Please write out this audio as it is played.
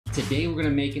Today we're going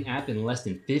to make an app in less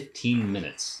than 15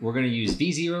 minutes. We're going to use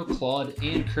V0, Claude,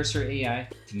 and Cursor AI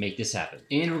to make this happen.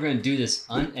 And we're going to do this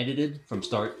unedited from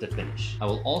start to finish. I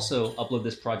will also upload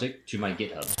this project to my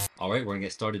GitHub. All right, we're going to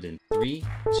get started in 3,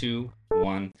 2,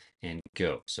 1, and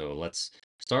go. So let's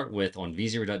start with on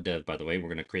v0.dev, by the way, we're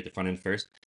going to create the front end first.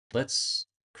 Let's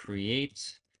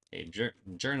create a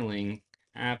journaling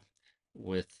app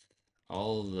with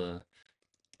all the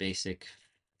basic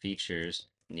features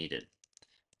needed.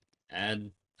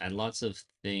 Add lots of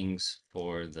things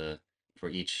for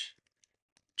each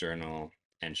journal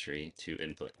entry to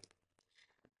input.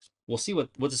 We'll see what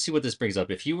this brings up.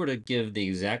 If you were to give the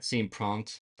exact same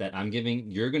prompt that I'm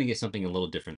giving, you're going to get something a little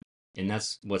different. And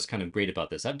that's what's kind of great about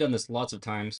this. I've done this lots of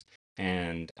times,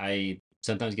 and I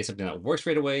sometimes get something that works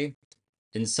right away,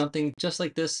 and something just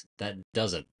like this that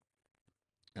doesn't.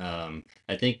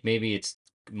 I think maybe it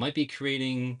might be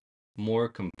creating more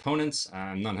components.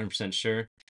 I'm not 100% sure,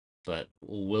 but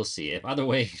we'll see. If either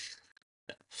way,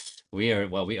 we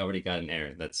already got an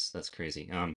error. That's crazy.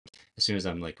 As soon as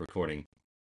I'm like recording,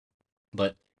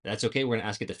 but that's okay. We're gonna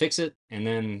ask it to fix it, and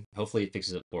then hopefully it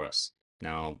fixes it for us.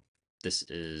 Now, this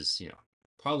is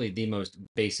probably the most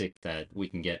basic that we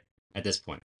can get at this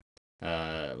point.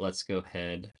 Let's go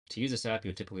ahead. To use this app, you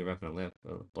would typically recommend a left,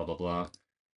 blah blah blah.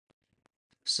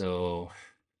 So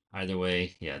either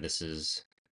way, yeah, this is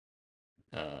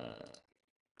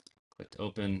click to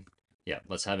open. Yeah,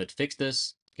 let's have it fix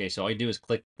this. Okay, so all you do is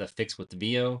click the fix with the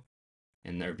VO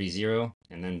and their V0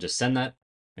 and then just send that,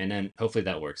 and then hopefully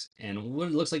that works. And what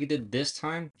it looks like it did this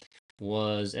time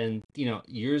was, and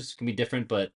yours can be different,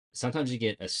 but sometimes you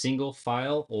get a single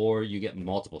file or you get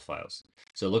multiple files.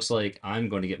 So it looks like I'm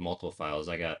going to get multiple files.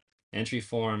 I got entry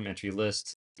form, entry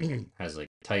list, has like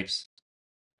types,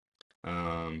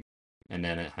 and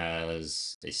then it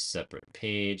has a separate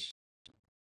page.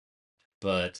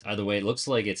 But either way, it looks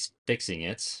like it's fixing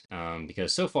it,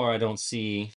 because so far I don't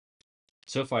see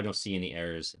any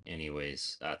errors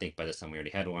anyways. I think by this time we already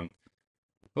had one.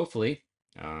 Hopefully,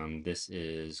 this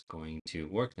is going to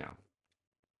work now.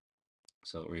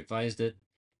 So revised it.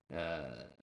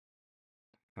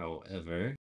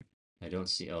 However, I don't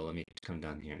see, oh, let me come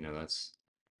down here. No, that's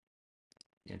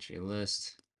the entry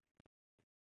list.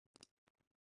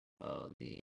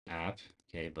 The app,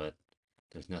 okay, but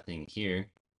there's nothing here.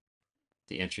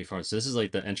 The entry form. So this is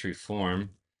like the entry form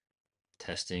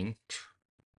testing.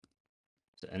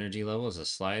 The energy level is a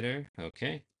slider.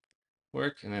 Okay.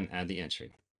 Work, and then add the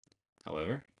entry.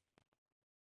 However,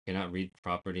 cannot read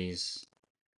properties.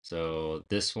 So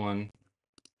this one,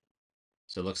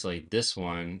 so it looks like this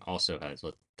one also has,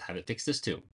 let's have it fix this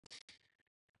too.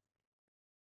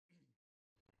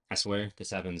 I swear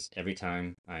this happens every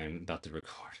time I'm about to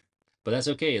record, but that's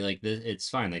okay. Like this, it's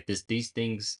fine. Like these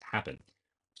things happen.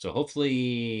 So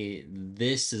hopefully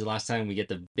this is the last time we get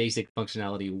the basic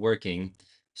functionality working.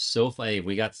 So far,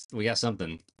 we got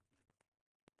something.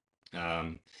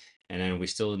 And then we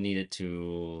still need it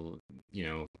to,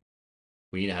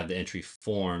 we need to have the entry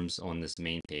forms on this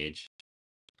main page.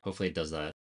 Hopefully it does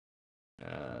that.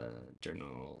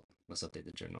 Journal, let's update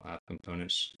the journal app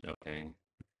components. Okay.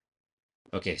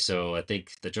 Okay, so I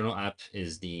think the journal app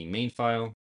is the main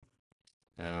file.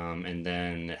 And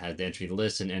then it had the entry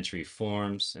list and entry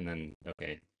forms, and then,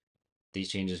 okay, these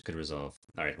changes could resolve.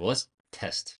 All right, well, let's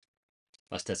test.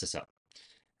 Let's test this out.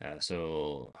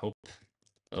 So hope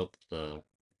the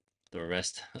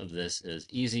rest of this is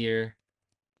easier.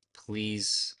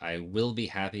 Please, I will be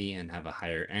happy and have a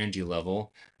higher energy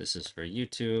level. This is for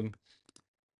YouTube.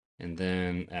 And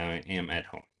then I am at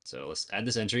home. So let's add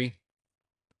this entry.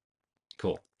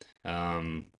 Cool.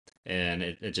 And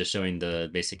it's just showing the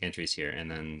basic entries here. And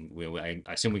then I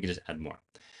assume we can just add more.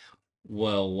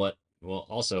 Well,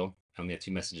 also, I only have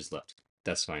 2 messages left.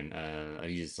 That's fine. I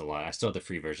used a lot. I still have the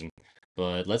free version.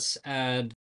 But let's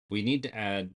add, we need to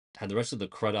have the rest of the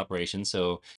CRUD operation.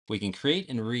 So we can create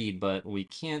and read, but we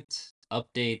can't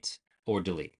update or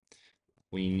delete.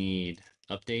 We need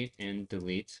update and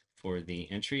delete for the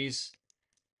entries.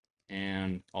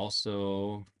 And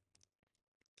also,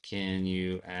 can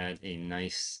you add a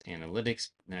nice analytics?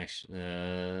 Actually,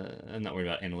 I'm not worried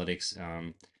about analytics.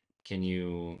 Can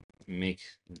you make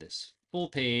this full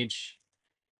page?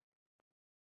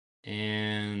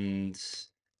 And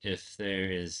if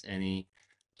there is any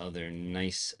other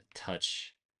nice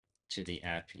touch to the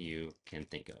app you can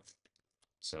think of.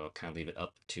 So I'll kind of leave it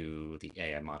up to the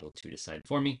AI model to decide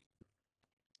for me.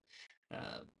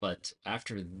 But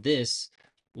after this,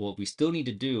 what we still need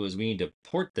to do is we need to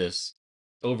port this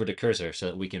over to Cursor so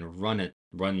that we can run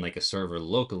like a server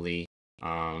locally,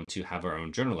 to have our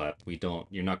own journal app.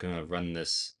 You're not going to run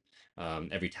this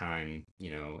every time,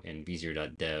 in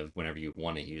v0.dev whenever you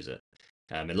want to use it.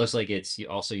 It looks like it's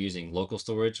also using local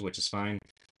storage, which is fine.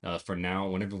 For now,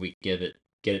 whenever we get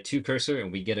it to cursor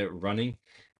and we get it running,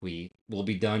 we will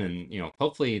be done, and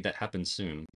hopefully that happens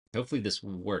soon. Hopefully this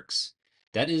works.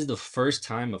 That is the first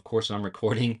time, of course, when I'm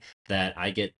recording that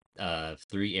I get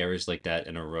 3 errors like that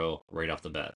in a row right off the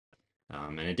bat.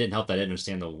 And it didn't help that I didn't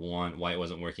understand why it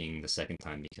wasn't working the second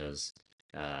time, because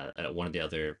one of the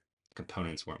other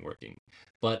components weren't working.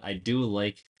 But I do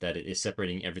like that it is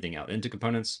separating everything out into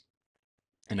components,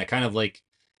 and I kind of like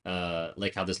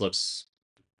how this looks.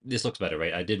 This looks better,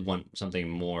 right? I did want something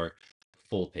more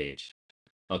full page.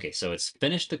 Okay, so it's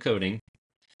finished the coding,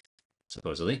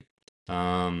 supposedly.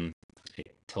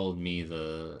 It told me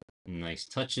the nice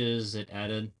touches it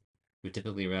added. We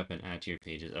typically wrap and add to your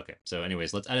pages. Okay, so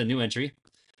anyways, let's add a new entry.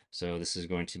 So this is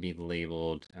going to be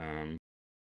labeled,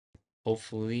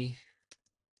 hopefully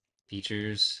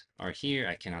features are here.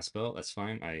 I cannot spell, that's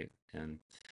fine. I am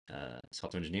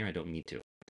software engineer, I don't need to.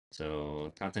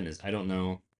 So content is, I don't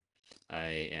know.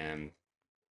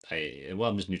 Well,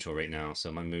 I'm just neutral right now.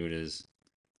 So my mood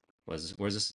where's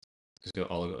this? Let's go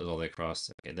all the way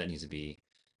across. Okay, that needs to be,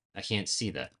 I can't see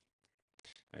that.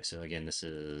 All right, so again, this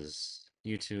is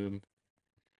YouTube,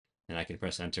 and I can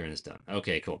press enter and it's done.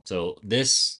 Okay, cool. So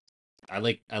this, I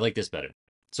like this better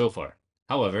so far.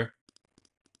 However,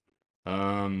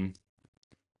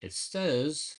 it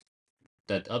says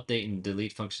that update and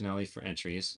delete functionality for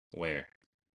entries. Where?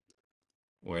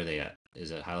 Where are they at? Is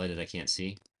it highlighted? I can't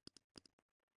see.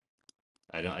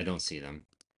 I don't see them.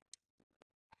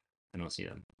 I don't see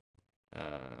them.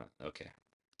 Okay.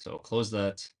 So close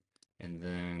that, and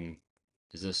then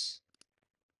is this?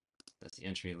 That's the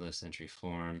entry list, entry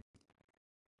form,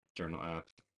 journal app.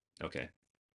 Okay.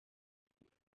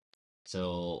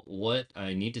 So what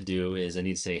I need to do is I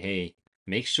need to say, hey,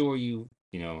 make sure you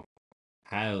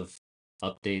have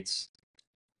updates.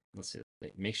 Let's see.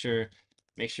 Make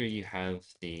sure you have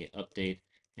the update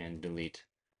and delete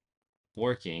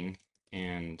working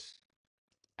and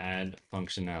add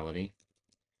functionality.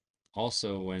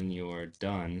 Also, when you're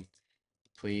done,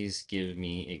 please give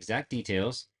me exact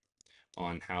details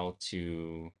on how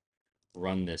to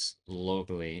run this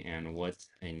locally and what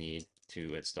I need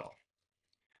to install.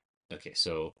 Okay,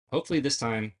 so hopefully this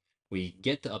time we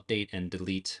get the update and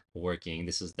delete working.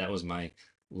 That was my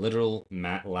literal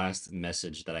last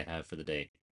message that I have for the day.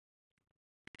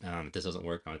 If this doesn't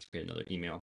work, I'll have to create another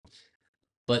email.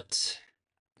 But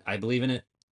I believe in it,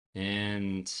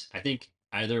 and I think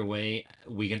either way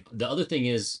we can. The other thing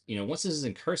is, once this is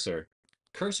in cursor,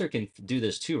 cursor can do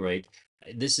this too, right?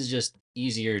 This is just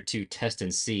easier to test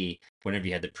and see whenever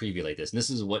you had the preview like this. And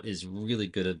this is what is really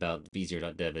good about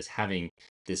v0.dev, is having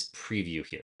this preview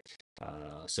here.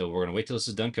 So we're gonna wait till this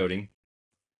is done coding,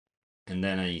 and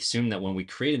then I assume that when we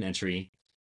create an entry,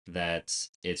 that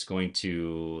it's going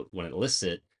to, when it lists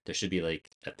it, there should be like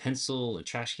a pencil, a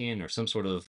trash can, or some sort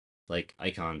of like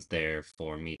icons there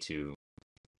for me to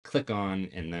click on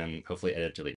and then hopefully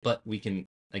edit delete. But we can,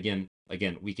 again,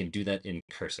 we can do that in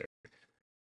cursor.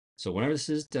 So whenever this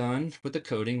is done with the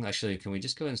coding, actually, can we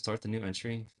just go ahead and start the new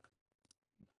entry?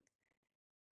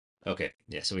 Okay,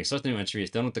 yeah, so we start the new entry.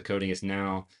 It's done with the coding. It's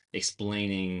now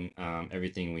explaining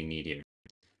everything we need here.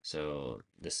 So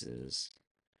this is,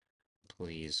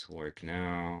 please work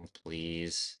now,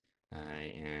 please.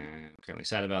 I am currently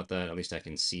sad about that. At least I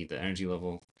can see the energy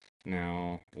level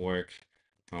now. Work,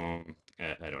 home,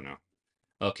 I don't know.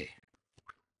 Okay,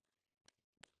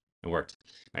 it worked.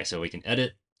 All right, so we can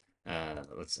edit. I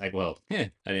said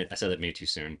that maybe too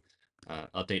soon.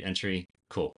 Update entry,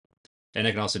 cool. And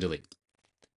I can also delete.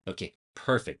 Okay,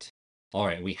 perfect. All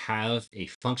right, we have a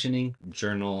functioning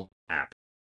journal app.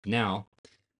 Now,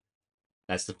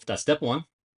 that's step one.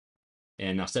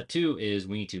 And now step two is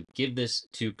we need to give this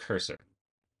to cursor.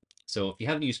 So if you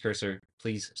haven't used cursor,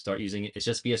 please start using it. It's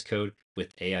just VS Code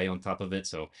with AI on top of it.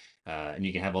 So, and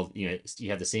you can have you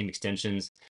have the same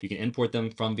extensions. You can import them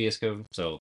from VS Code.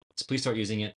 So please start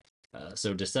using it.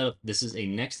 So to set up, this is a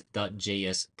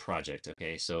next.js project.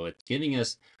 Okay, so it's giving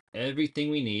us everything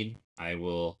we need.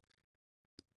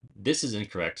 This is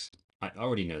incorrect. I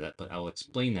already know that, but I will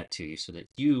explain that to you so that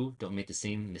you don't make the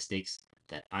same mistakes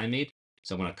that I made.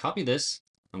 So I'm going to copy this.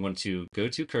 I'm going to go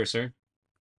to cursor,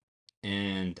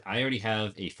 and I already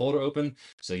have a folder open.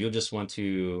 So you'll just want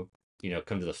to,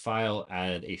 come to the file,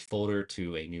 add a folder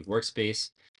to a new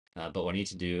workspace. But what I need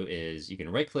to do is you can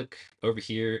right click over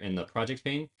here in the project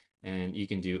pane, and you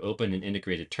can do open an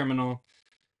integrated terminal,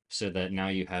 so that now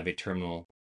you have a terminal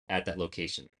at that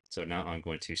location. So now I'm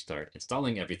going to start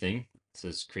installing everything. This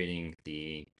is creating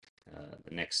the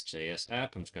Next.js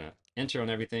app. I'm just going to enter on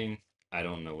everything. I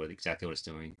don't know exactly what it's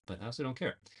doing, but I also don't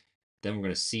care. Then we're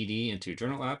going to CD into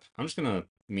journal app. I'm just going to,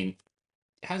 I mean,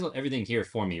 it has everything here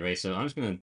for me, right? So I'm just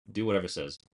going to do whatever it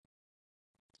says.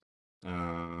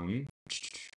 I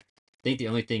think the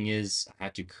only thing is I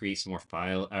have to create some more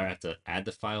file, or I have to add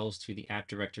the files to the app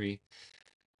directory.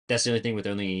 That's the only thing with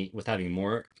having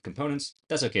more components.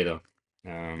 That's okay though.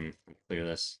 Clear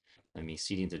this. Let me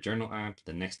cd into journal app.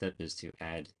 The next step is to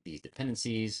add these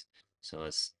dependencies. So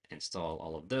let's install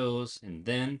all of those, and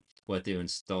then we'll have to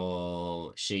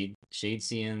install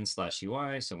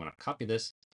shadcn/UI. So I'm gonna copy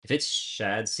this. If it's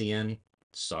shadcn,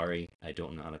 sorry, I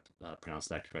don't know how to pronounce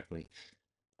that correctly.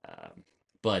 Um,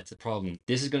 but the problem,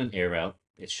 this is going to error out.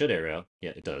 It should error out.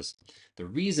 Yeah, it does. The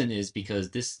reason is because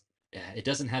this, it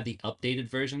doesn't have the updated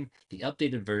version. The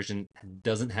updated version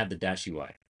doesn't have the dash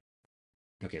UI.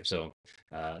 Okay, so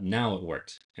now it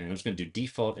worked. And I'm just going to do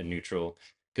default and neutral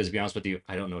because to be honest with you,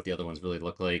 I don't know what the other ones really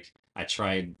look like. I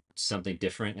tried something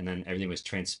different and then everything was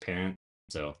transparent.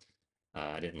 So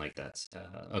I didn't like that.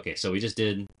 Okay, so we just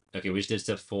did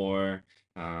step 4.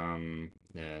 And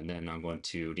then I'm going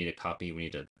to need a copy. We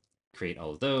need to create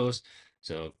all of those.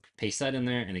 So paste that in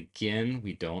there. And again,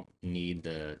 we don't need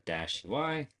the dash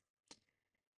UI.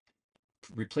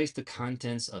 Replace the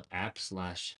contents of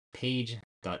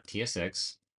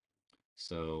app/page.tsx.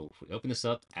 So if we open this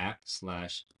up,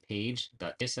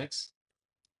 app/page.tsx.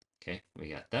 Okay, we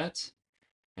got that.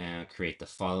 And create the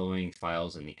following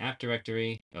files in the app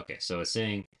directory. Okay, so it's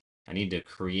saying I need to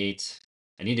create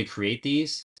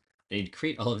these. I need to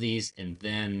create all of these, and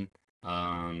then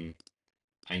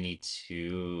I need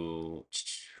to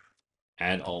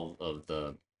add all of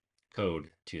the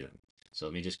code to them. So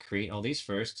let me just create all these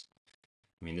first.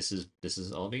 I mean, this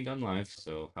is all being done live,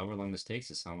 so however long this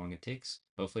takes is how long it takes.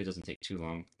 Hopefully it doesn't take too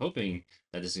long. Hoping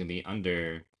that this is gonna be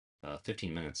under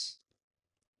 15 minutes.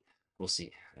 We'll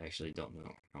see. I actually don't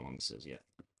know how long this is yet.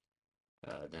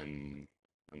 Then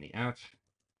on the app,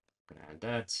 I'm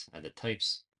gonna add the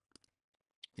types,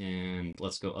 and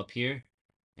let's go up here,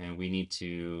 and we need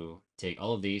to take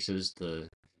all of these. So this is the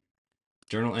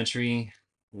journal entry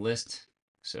list.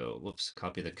 So whoops,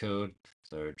 copy the code.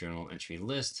 So our journal entry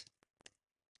list,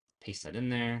 paste that in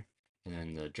there, and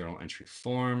then the journal entry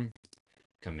form,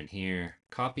 come in here,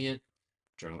 copy it,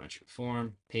 journal entry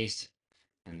form, paste,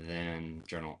 and then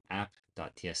journal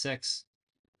app.tsx,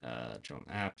 journal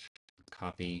app,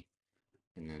 copy,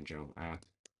 and then journal app,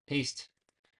 paste.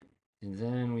 And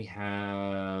then we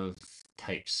have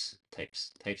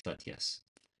types.ts.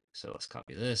 So let's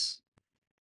copy this,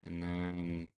 and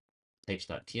then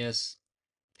types.ts,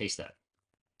 paste that.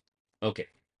 Okay.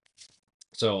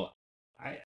 So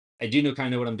I I do know kind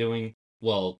of know what I'm doing.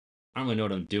 Well, I don't really know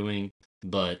what I'm doing,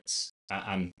 but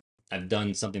I've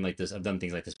done something like this. I've done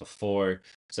things like this before.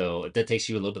 So if that takes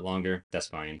you a little bit longer, that's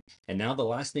fine. And now the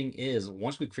last thing is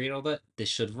once we create all that, this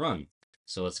should run.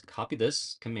 So let's copy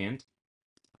this command,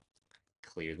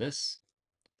 clear this,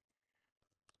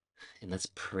 and let's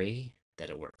pray that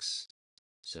it works.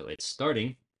 So it's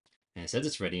starting, and it says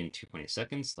it's ready in 2.8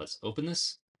 seconds. Let's open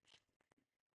this.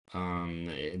 And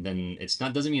then it's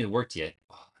not doesn't mean it worked yet.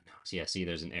 Oh no, so yeah, see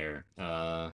there's an error.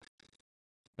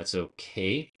 That's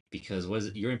okay because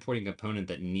you're importing a component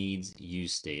that needs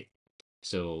use state.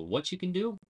 So what you can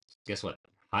do, guess what?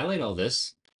 Highlight all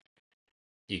this.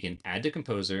 You can add to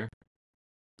composer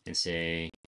and say,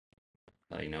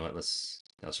 you know what?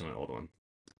 That was from an old one.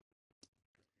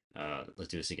 Let's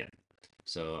do this again.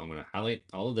 So I'm gonna highlight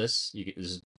all of this.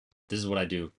 This is what I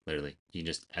do literally. You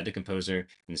just add to composer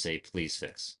and say please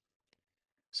fix.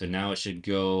 So now it should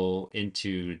go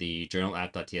into the journal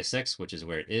app.tsx, which is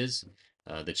where it is.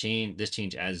 This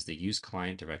change adds the use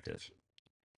client directive.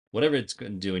 Whatever it's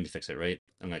doing to fix it, right?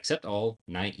 I'm gonna accept all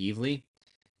naively.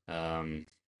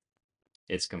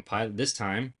 It's compiled this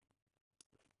time.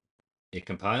 It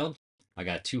compiled. I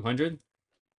got 200.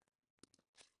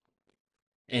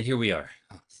 And here we are.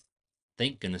 Oh,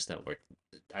 thank goodness that worked.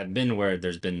 I've been where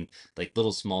there's been like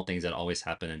little small things that always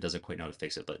happen and doesn't quite know how to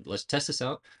fix it. But let's test this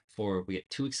out before we get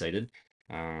too excited.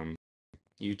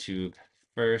 YouTube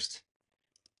first.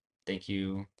 Thank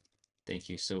you. Thank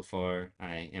you so far.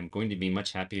 I am going to be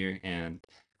much happier and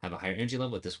have a higher energy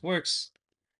level if this works.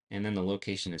 And then the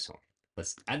location is home.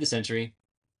 Let's add this entry.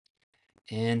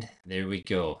 And there we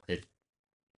go. It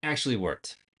actually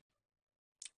worked.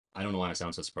 I don't know why I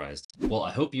sound so surprised. Well,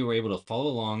 I hope you were able to follow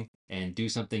along and do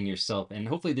something yourself. And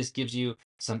hopefully this gives you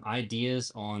some ideas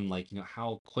on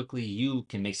how quickly you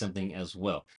can make something as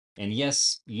well. And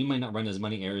yes, you might not run as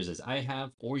many errors as I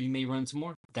have, or you may run some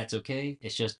more. That's okay.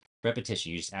 It's just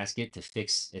repetition. You just ask it to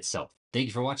fix itself. Thank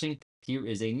you for watching. Here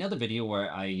is another video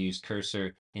where I use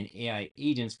Cursor and AI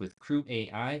agents with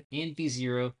CrewAI and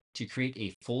V0 to create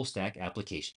a full stack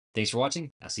application. Thanks for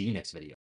watching. I'll see you next video.